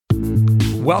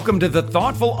Welcome to the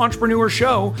Thoughtful Entrepreneur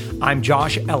Show. I'm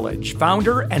Josh Elledge,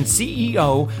 founder and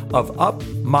CEO of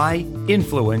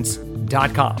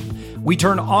UpMyInfluence.com. We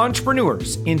turn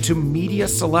entrepreneurs into media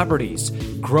celebrities,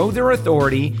 grow their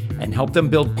authority, and help them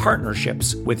build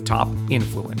partnerships with top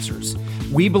influencers.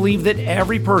 We believe that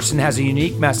every person has a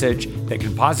unique message that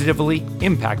can positively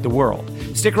impact the world.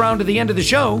 Stick around to the end of the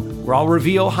show, where I'll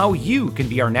reveal how you can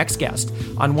be our next guest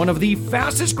on one of the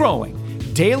fastest growing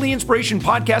daily inspiration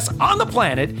podcasts on the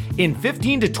planet in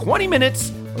 15 to 20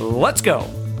 minutes. Let's go.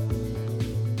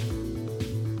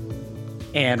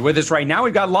 And with us right now,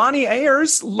 we've got Lonnie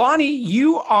Ayers. Lonnie,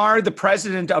 you are the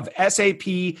president of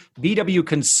SAPBW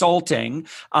Consulting.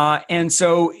 And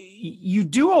so you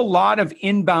do a lot of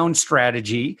inbound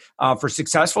strategy for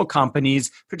successful companies,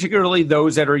 particularly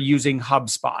those that are using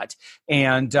HubSpot.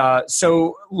 And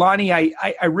so, Lonnie,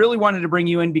 I really wanted to bring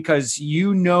you in because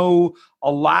you know a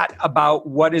lot about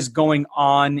what is going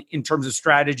on in terms of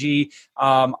strategy.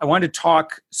 I want to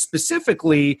talk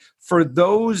specifically for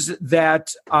those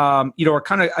that are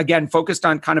kind of, again, focused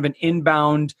on kind of an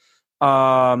inbound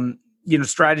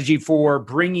strategy for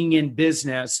bringing in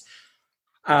business.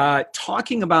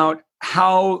 Talking about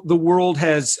how the world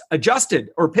has adjusted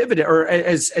or pivoted or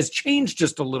has changed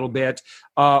just a little bit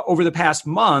over the past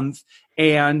month,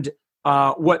 and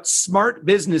what smart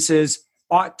businesses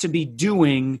ought to be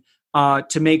doing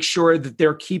to make sure that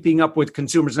they're keeping up with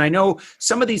consumers. And I know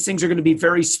some of these things are going to be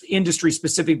very industry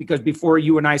specific, because before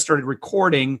you and I started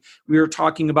recording, we were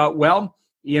talking about,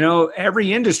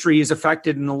 every industry is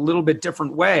affected in a little bit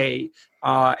different way.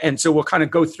 And so we'll kind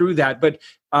of go through that. But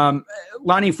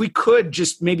Lonnie, if we could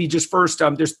just first,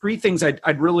 there's three things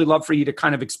I'd really love for you to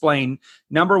kind of explain.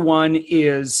 Number one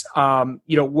is,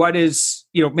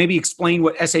 maybe explain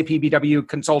what SAPBW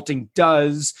Consulting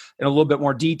does in a little bit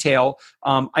more detail.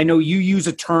 I know you use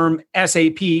a term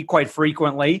SAP quite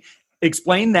frequently.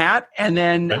 Explain that, and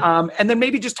then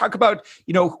maybe just talk about,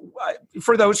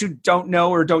 for those who don't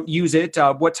know or don't use it,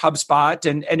 what's HubSpot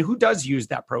and who does use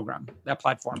that program, that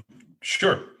platform.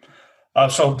 Sure.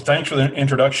 So thanks for the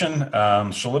introduction.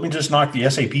 So let me just knock the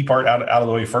SAP part out of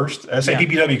the way first.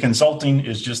 SAPBW Consulting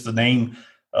is just the name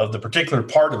of the particular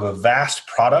part of a vast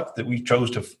product that we chose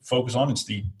to focus on. It's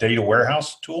the data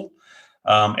warehouse tool.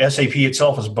 SAP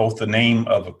itself is both the name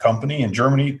of a company in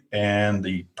Germany and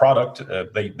the product.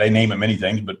 They name it many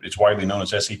things, but it's widely known as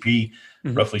SAP.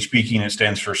 Mm-hmm. Roughly speaking, it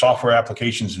stands for Software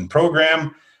Applications and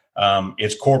Program.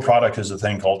 Its core product is a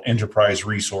thing called Enterprise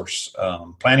Resource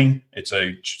Planning. There's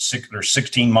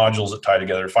 16 modules that tie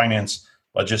together finance,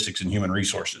 logistics, and human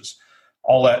resources.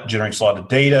 All that generates a lot of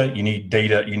data. You need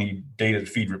data to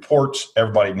feed reports.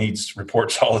 Everybody needs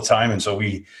reports all the time. And so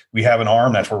we have an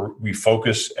arm. That's where we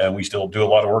focus, and we still do a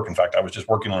lot of work. In fact, I was just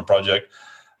working on a project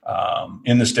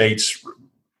in the States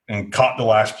and caught the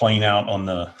last plane out on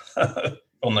the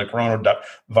on the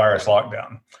coronavirus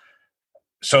lockdown.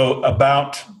 So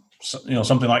about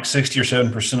something like 60 or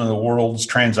 7% of the world's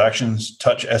transactions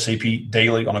touch SAP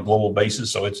daily on a global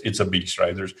basis. So it's a beast,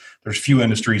 right? There's few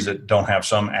industries that don't have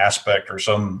some aspect or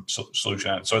some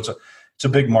solution. So it's a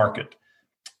big market.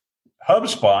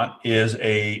 HubSpot is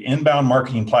a inbound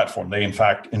marketing platform. They in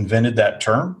fact invented that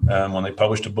term when they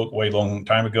published a book way long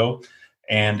time ago.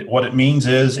 And what it means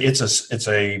is it's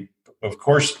a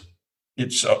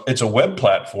web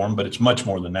platform, but it's much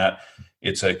more than that.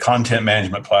 It's a content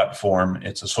management platform.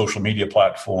 It's a social media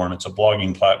platform. It's a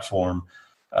blogging platform.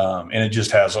 And it just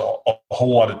has a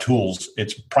whole lot of tools.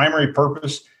 Its primary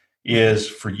purpose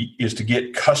is to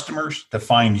get customers to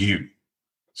find you.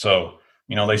 So,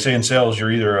 they say in sales,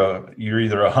 you're either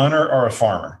a hunter or a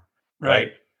farmer,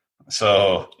 right?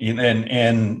 So,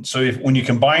 when you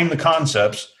combine the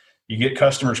concepts, you get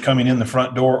customers coming in the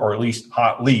front door, or at least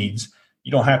hot leads.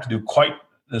 You don't have to do quite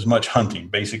as much hunting.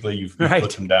 Basically, you've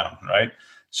put them down, right?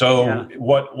 So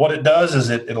what it does is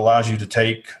it allows you to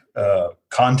take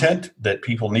content that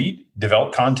people need,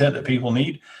 develop content that people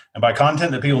need. And by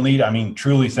content that people need, I mean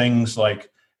truly things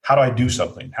like, how do I do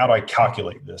something? How do I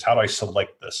calculate this? How do I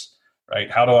select this,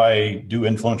 right? How do I do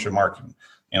influencer marketing?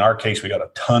 In our case, we got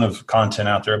a ton of content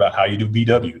out there about how you do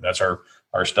BW. That's our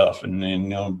stuff.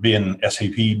 And being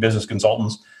SAP business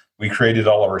consultants, we created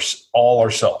all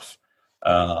ourselves.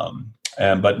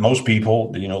 But most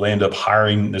people, they end up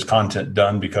hiring this content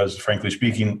done because, frankly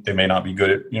speaking, they may not be good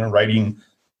at, writing,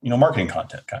 marketing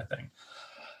content kind of thing.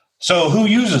 So who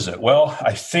uses it? Well,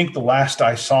 I think the last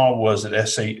I saw was that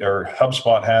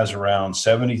HubSpot has around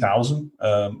 70,000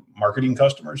 marketing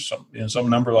customers, some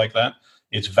number like that.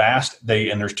 It's vast.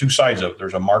 And there's two sides of it.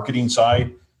 There's a marketing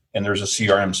side and there's a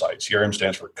CRM side. CRM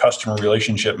stands for Customer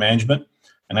Relationship Management,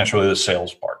 and that's really the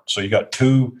sales part. So you got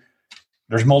two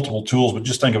there's multiple tools, but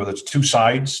just think of it as two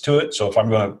sides to it. So if I'm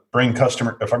going to bring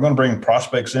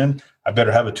prospects in, I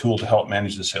better have a tool to help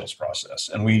manage the sales process.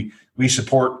 And we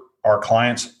support our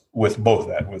clients with both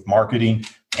that, with marketing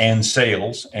and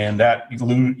sales. And that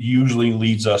usually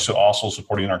leads us to also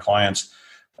supporting our clients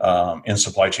in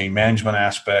supply chain management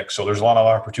aspects. So there's a lot of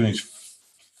opportunities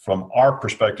from our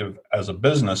perspective as a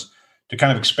business to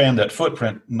kind of expand that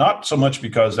footprint, not so much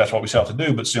because that's what we set out to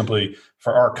do, but simply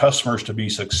for our customers to be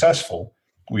successful.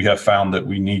 We have found that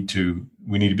we need to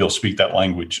be able to speak that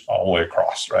language all the way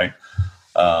across, right?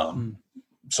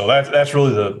 So that's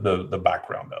really the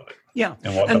background of it. Yeah,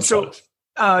 and so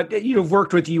you've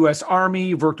worked with the U.S. Army,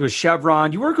 you've worked with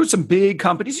Chevron, you worked with some big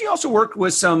companies. You also worked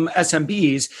with some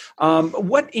SMBs.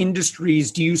 What industries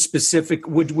do you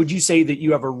would you say that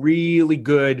you have a really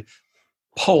good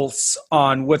pulse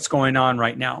on what's going on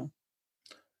right now?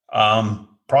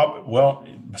 Well,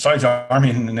 besides the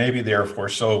Army and the Navy, the Air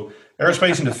Force. So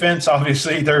aerospace and defense,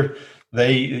 obviously, they're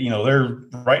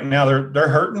right now they're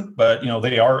hurting, but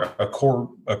they are a core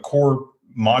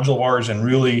module of ours, and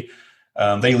really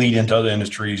they lead into other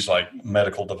industries like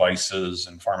medical devices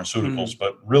and pharmaceuticals.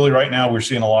 But really, right now, we're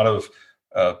seeing a lot of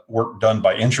work done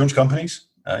by insurance companies.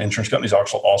 Insurance companies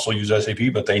also use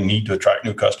SAP, but they need to attract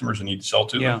new customers and need to sell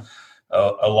to them.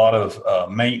 A lot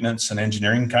of maintenance and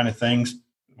engineering kind of things.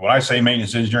 When I say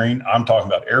maintenance engineering, I'm talking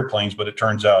about airplanes, but it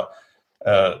turns out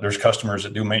there's customers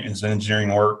that do maintenance and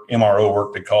engineering work, MRO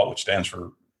work, they call it, which stands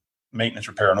for maintenance,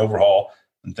 repair, and overhaul,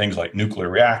 and things like nuclear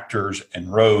reactors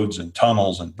and roads and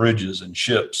tunnels and bridges and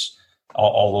ships,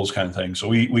 all those kind of things. So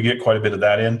we get quite a bit of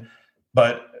that in.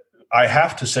 But I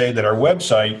have to say that our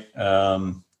website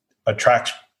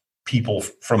attracts people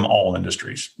from all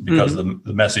industries because the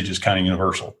message is kind of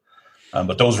universal.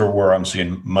 But those are where I'm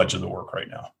seeing much of the work right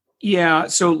now. Yeah.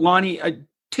 So Lonnie,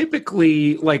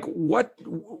 typically,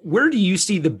 where do you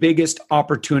see the biggest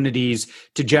opportunities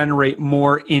to generate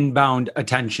more inbound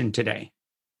attention today?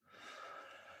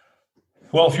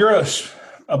 Well, if you're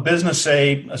a business,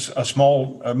 say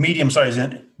a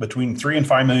medium-sized between $3 and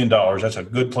 $5 million, that's a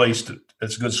good place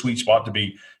that's a good sweet spot to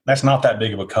be. That's not that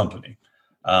big of a company.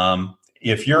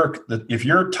 If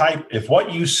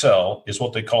what you sell is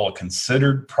what they call a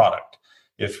considered product,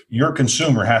 if your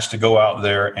consumer has to go out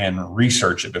there and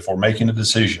research it before making a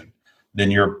decision, then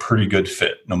you're a pretty good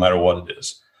fit, no matter what it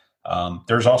is.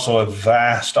 There's also a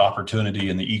vast opportunity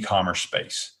in the e-commerce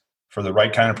space for the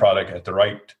right kind of product at the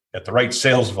right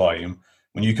sales volume.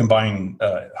 When you combine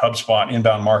HubSpot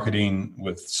inbound marketing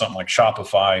with something like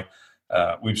Shopify,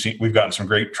 we've gotten some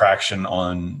great traction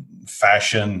on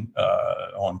fashion,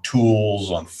 on tools,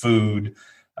 on food,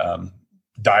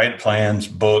 diet plans,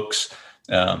 books.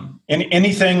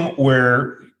 Anything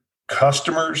where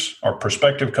customers or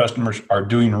prospective customers are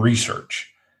doing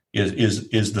research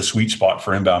is the sweet spot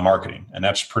for inbound marketing, and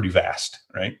that's pretty vast,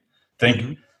 right?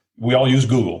 We all use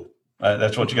Google.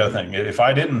 That's what you got to think. If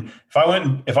I don't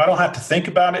have to think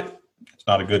about it, it's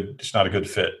not a good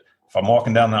fit. If I'm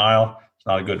walking down the aisle, it's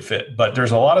not a good fit. But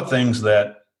there's a lot of things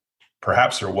that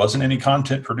perhaps there wasn't any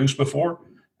content produced before,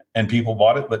 and people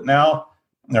bought it, but now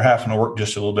they're having to work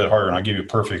just a little bit harder. And I'll give you a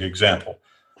perfect example.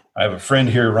 I have a friend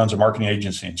here who runs a marketing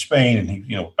agency in Spain, and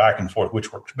he, back and forth,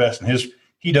 which works best. And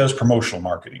he does promotional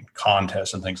marketing,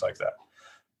 contests and things like that.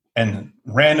 And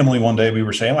randomly one day we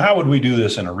were saying, well, how would we do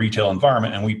this in a retail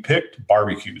environment? And we picked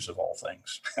barbecues of all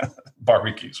things.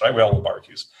 Barbecues, right? We all love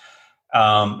barbecues.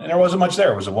 And there wasn't much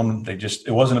there. It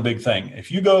wasn't a big thing.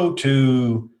 If you go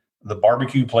to the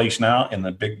barbecue place now in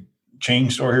the big chain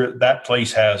store here, that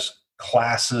place has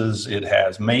classes, it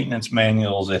has maintenance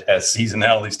manuals, it has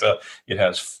seasonality stuff, it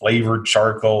has flavored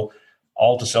charcoal,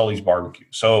 all to sell these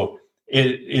barbecues. So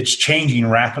it's changing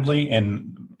rapidly,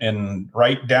 and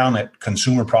right down at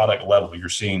consumer product level, you're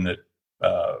seeing that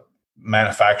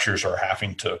manufacturers are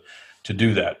having to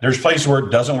do that. There's places where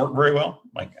it doesn't work very well,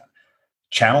 like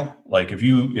channel. Like if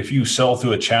you sell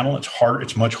through a channel,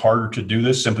 it's much harder to do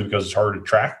this simply because it's harder to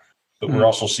track. But we're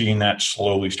also seeing that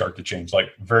slowly start to change.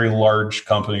 Like very large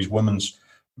companies, women's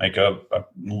makeup,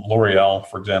 L'Oreal,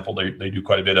 for example, they do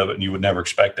quite a bit of it, and you would never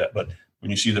expect that. But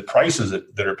when you see the prices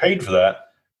that are paid for that,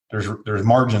 there's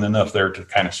margin enough there to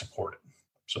kind of support it.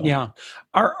 So yeah.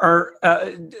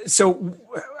 So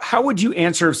how would you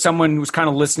answer if someone was kind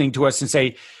of listening to us and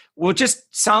say, well, it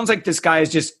just sounds like this guy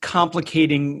is just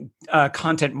complicating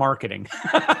content marketing?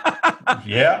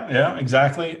 Yeah,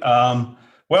 exactly.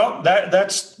 Well,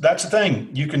 that's the thing.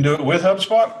 You can do it with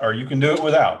HubSpot, or you can do it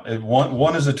without.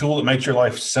 One is a tool that makes your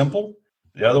life simple.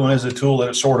 The other one is a tool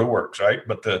that it sort of works, right?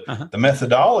 But the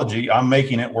methodology, I'm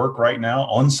making it work right now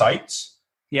on sites.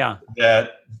 Yeah,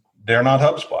 that they're not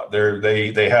HubSpot.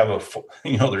 They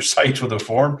have their sites with a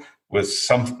form. with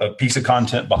a piece of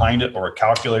content behind it or a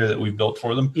calculator that we've built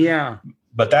for them. Yeah.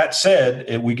 But that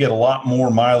said, we get a lot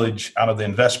more mileage out of the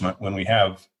investment when we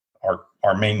have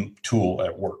our main tool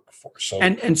at work for. So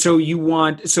and so you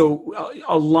want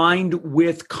aligned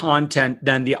with content,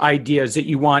 then the idea is that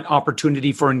you want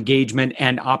opportunity for engagement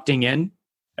and opting in.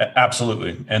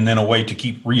 Absolutely. And then a way to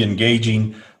keep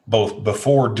re-engaging both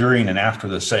before, during, and after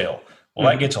the sale.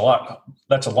 Well,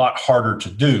 that's a lot harder to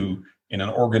do in an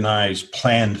organized,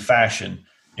 planned fashion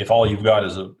if all you've got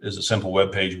is a simple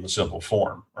web page with a simple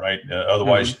form, right?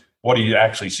 Otherwise, what do you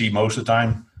actually see most of the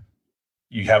time?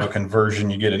 You have a conversion,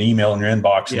 you get an email in your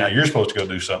inbox, and now you're supposed to go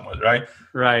do something with it, right?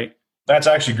 Right. That's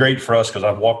actually great for us because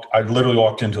I literally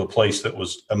walked into a place that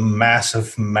was a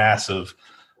massive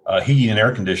heating and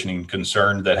air conditioning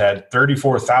concern that had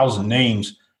 34,000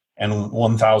 names and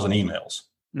 1,000 emails.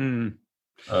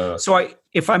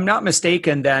 If I'm not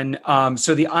mistaken, then,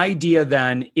 so the idea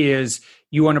then is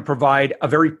you want to provide a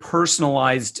very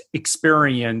personalized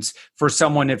experience for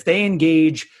someone. If they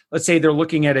engage, let's say they're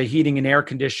looking at a heating and air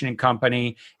conditioning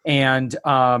company and,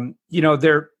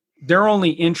 they're only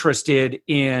interested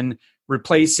in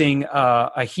replacing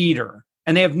a heater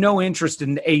and they have no interest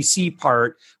in the AC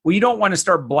part. Well, you don't want to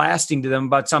start blasting to them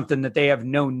about something that they have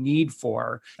no need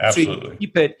for. Absolutely. So you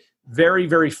keep it very,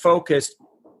 very focused,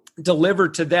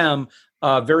 delivered to them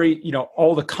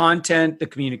all the content, the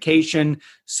communication,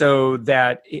 so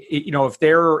that, if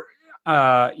they're,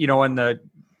 in the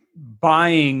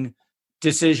buying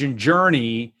decision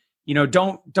journey,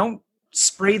 don't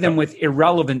spray them with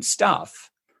irrelevant stuff.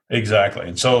 Exactly.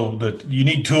 And so you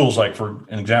need tools like, for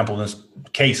an example, in this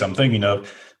case I'm thinking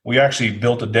of, we actually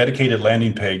built a dedicated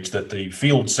landing page that the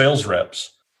field sales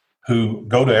reps who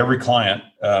go to every client,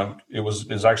 it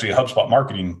was actually a HubSpot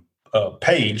marketing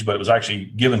page, but it was actually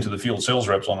given to the field sales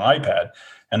reps on an iPad,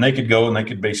 and they could go and they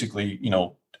could basically,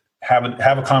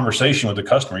 have a conversation with the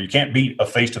customer. You can't beat a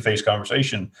face-to-face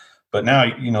conversation, but now,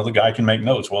 the guy can make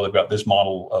notes. Well, they've got this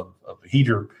model of a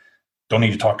heater. Don't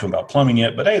need to talk to them about plumbing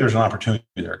yet, but hey, there's an opportunity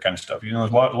there, kind of stuff. There's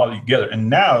a lot of together. And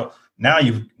now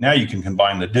you can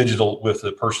combine the digital with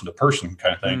the person-to-person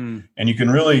kind of thing. And you can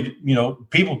really,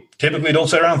 people typically don't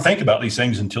sit around and think about these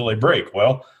things until they break.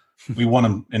 Well, we want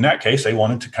them, in that case, they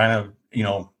wanted to kind of,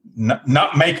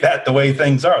 not make that the way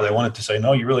things are. They wanted to say,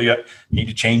 no, you really need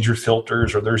to change your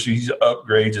filters, or there's these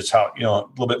upgrades. It's how, a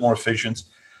little bit more efficient.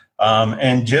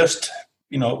 And just,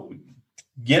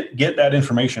 get that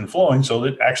information flowing so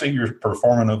that actually you're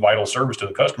performing a vital service to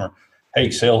the customer. Hey,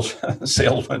 sales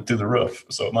went through the roof,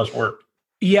 so it must work.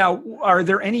 Yeah. Are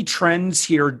there any trends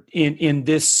here in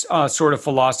this sort of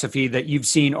philosophy that you've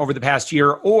seen over the past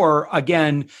year, or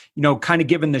again, kind of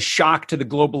given the shock to the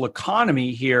global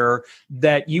economy here,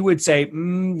 that you would say,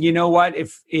 you know what,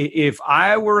 if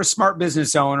I were a smart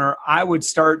business owner, I would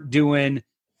start doing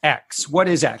X. What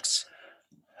is X?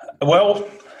 Well,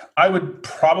 I would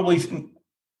probably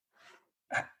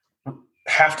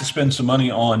have to spend some money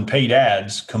on paid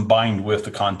ads combined with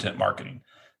the content marketing.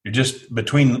 You're just,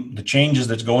 between the changes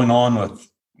that's going on with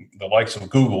the likes of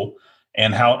Google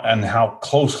and how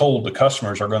close hold the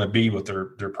customers are going to be with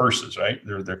their purses, right?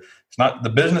 It's not the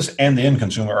business and the end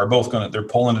consumer are both they're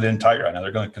pulling it in tight right now.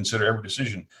 They're going to consider every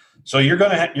decision. So you're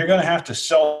going to have to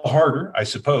sell harder, I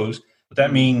suppose, but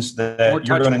that means that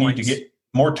you're going to need to get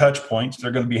more touch points.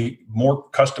 They're going to be more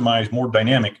customized, more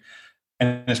dynamic,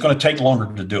 and it's going to take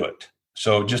longer to do it.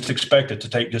 So just expect it to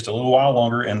take just a little while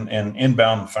longer, and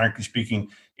inbound, frankly speaking,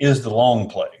 is the long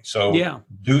play. So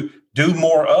do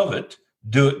more of it,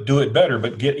 do it better,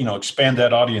 but expand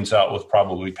that audience out with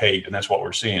probably paid, and that's what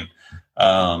we're seeing.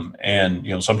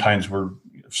 And sometimes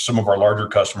some of our larger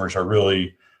customers are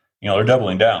really, they're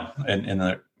doubling down in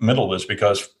the middle of this,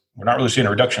 because we're not really seeing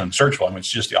a reduction in search volume. It's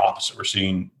just the opposite. We're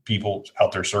seeing people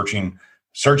out there searching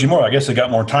more. I guess they got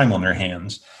more time on their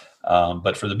hands.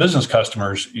 But for the business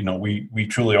customers, we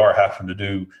truly are having to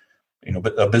do,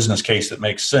 a business case that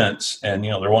makes sense, and,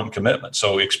 they're wanting commitment.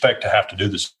 So we expect to have to do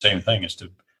the same thing, is to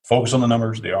focus on the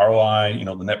numbers, the ROI,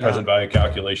 the net present value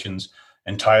calculations,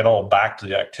 and tie it all back to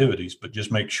the activities. But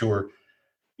just make sure,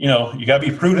 you got to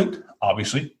be prudent,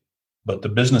 obviously, but the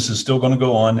business is still going to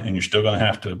go on, and you're still going to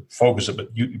have to focus it, but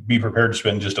you be prepared to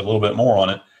spend just a little bit more on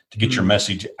it to get your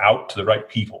message out to the right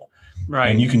people. Right.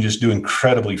 And you can just do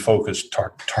incredibly focused,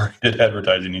 targeted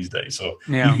advertising these days. So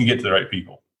you can get to the right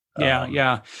people.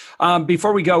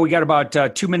 Before we go, we got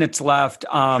about 2 minutes left.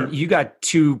 Sure. You got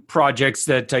two projects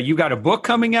that you got a book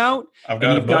coming out.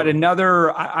 You've got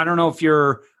another, I don't know if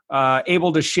you're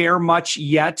able to share much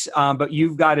yet, but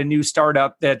you've got a new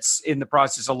startup that's in the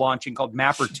process of launching called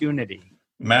Mappertunity.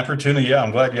 Mappertunity, yeah.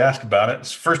 I'm glad you asked about it.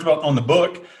 First of all, on the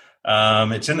book,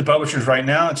 It's in the publishers right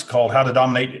now. It's called How to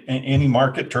Dominate Any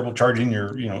Market, Turbocharging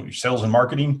your sales and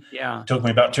marketing. Yeah. It took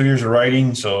me about 2 years of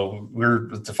writing. So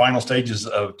we're at the final stages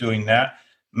of doing that.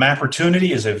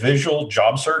 Mappertunity is a visual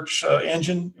job search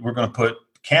engine. We're going to put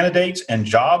candidates and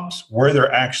jobs where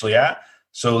they're actually at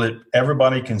so that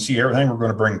everybody can see everything. We're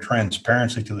going to bring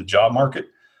transparency to the job market.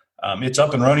 It's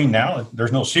up and running now.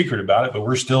 There's no secret about it, but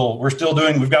we're still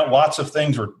doing, we've got lots of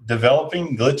things we're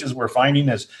developing, glitches we're finding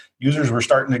as users. We're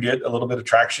starting to get a little bit of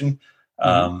traction.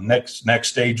 Next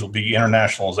stage will be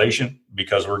internationalization,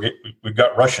 because we've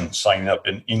got Russians signing up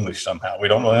in English somehow. We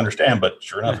don't really understand, but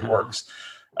sure enough, it works.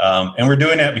 And we're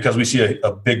doing that because we see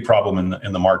a big problem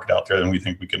in the market out there, and we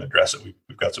think we can address it.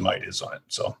 We've got some ideas on it.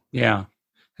 So yeah,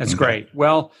 that's great.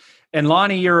 Well, and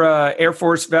Lonnie, you're a Air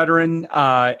Force veteran,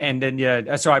 and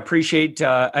then so I appreciate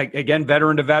again,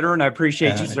 veteran to veteran. I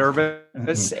appreciate your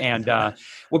service, and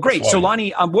well, great. So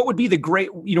Lonnie, what would be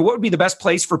what would be the best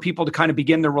place for people to kind of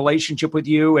begin their relationship with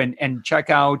you and check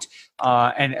out?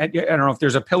 And I don't know if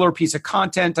there's a pillar piece of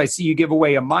content. I see you give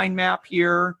away a mind map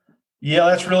here. Yeah,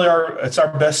 that's really it's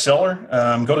our best seller.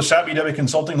 Go to SAPBW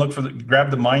Consulting,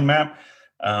 grab the mind map.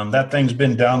 That thing's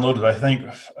been downloaded, I think,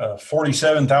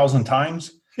 47,000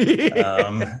 times.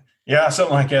 Yeah,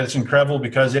 something like that. It's incredible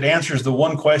because it answers the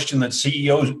one question that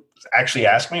CEOs actually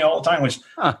ask me all the time, which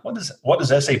what does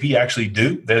SAP actually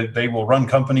do? They will run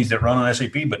companies that run on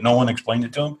SAP, but no one explained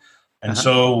it to them. And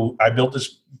so I built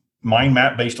this mind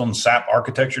map based on SAP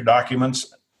architecture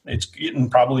documents. It's getting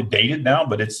probably dated now,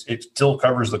 but it still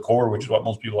covers the core, which is what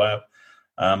most people have.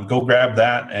 Go grab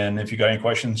that, and if you got any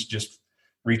questions, just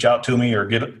reach out to me or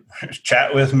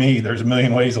chat with me. There's a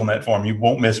million ways on that form. You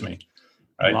won't miss me.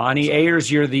 Right. Lonnie Ayers,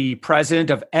 you're the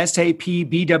president of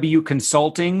SAPBW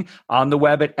Consulting, on the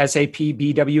web at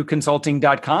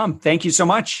sapbwconsulting.com. Thank you so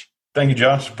much. Thank you,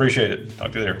 Josh. Appreciate it.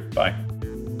 Talk to you later. Bye.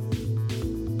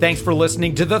 Thanks for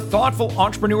listening to the Thoughtful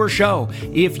Entrepreneur Show.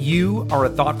 If you are a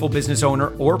thoughtful business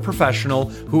owner or professional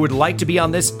who would like to be on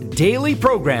this daily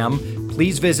program,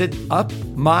 please visit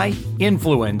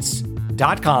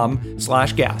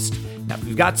upmyinfluence.com/guest. Now, if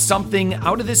you've got something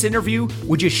out of this interview,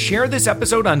 would you share this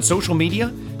episode on social media?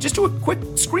 Just do a quick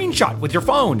screenshot with your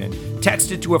phone and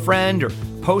text it to a friend or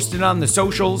post it on the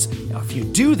socials. Now, if you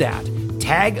do that,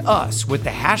 tag us with the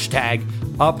hashtag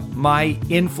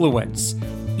UpMyInfluence.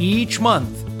 Each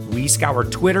month, we scour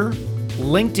Twitter,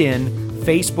 LinkedIn,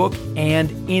 Facebook, and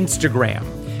Instagram.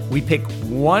 We pick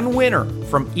one winner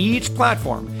from each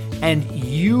platform, and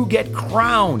you get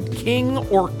crowned king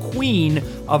or queen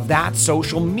of that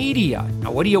social media.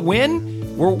 Now, what do you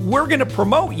win? We're going to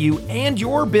promote you and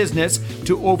your business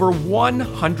to over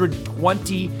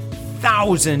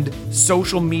 120,000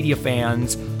 social media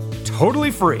fans,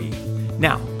 totally free.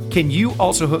 Now, can you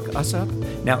also hook us up?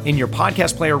 Now, in your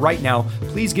podcast player right now,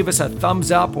 please give us a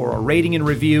thumbs up or a rating and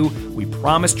review. We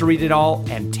promise to read it all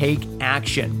and take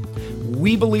action.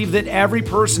 We believe that every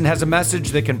person has a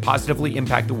message that can positively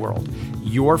impact the world.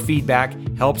 Your feedback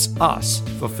helps us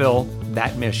fulfill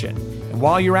that mission. And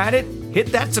while you're at it,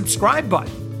 hit that subscribe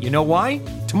button. You know why?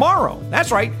 Tomorrow,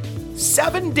 that's right,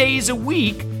 7 days a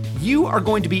week, you are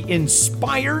going to be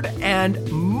inspired and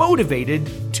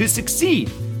motivated to succeed.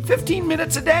 15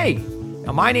 minutes a day.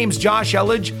 Now, my name's Josh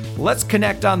Elledge. Let's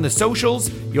connect on the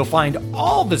socials. You'll find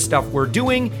all the stuff we're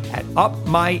doing at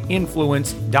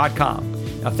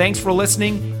upmyinfluence.com. Now, thanks for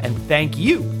listening, and thank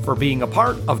you for being a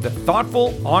part of the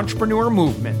Thoughtful Entrepreneur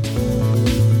Movement.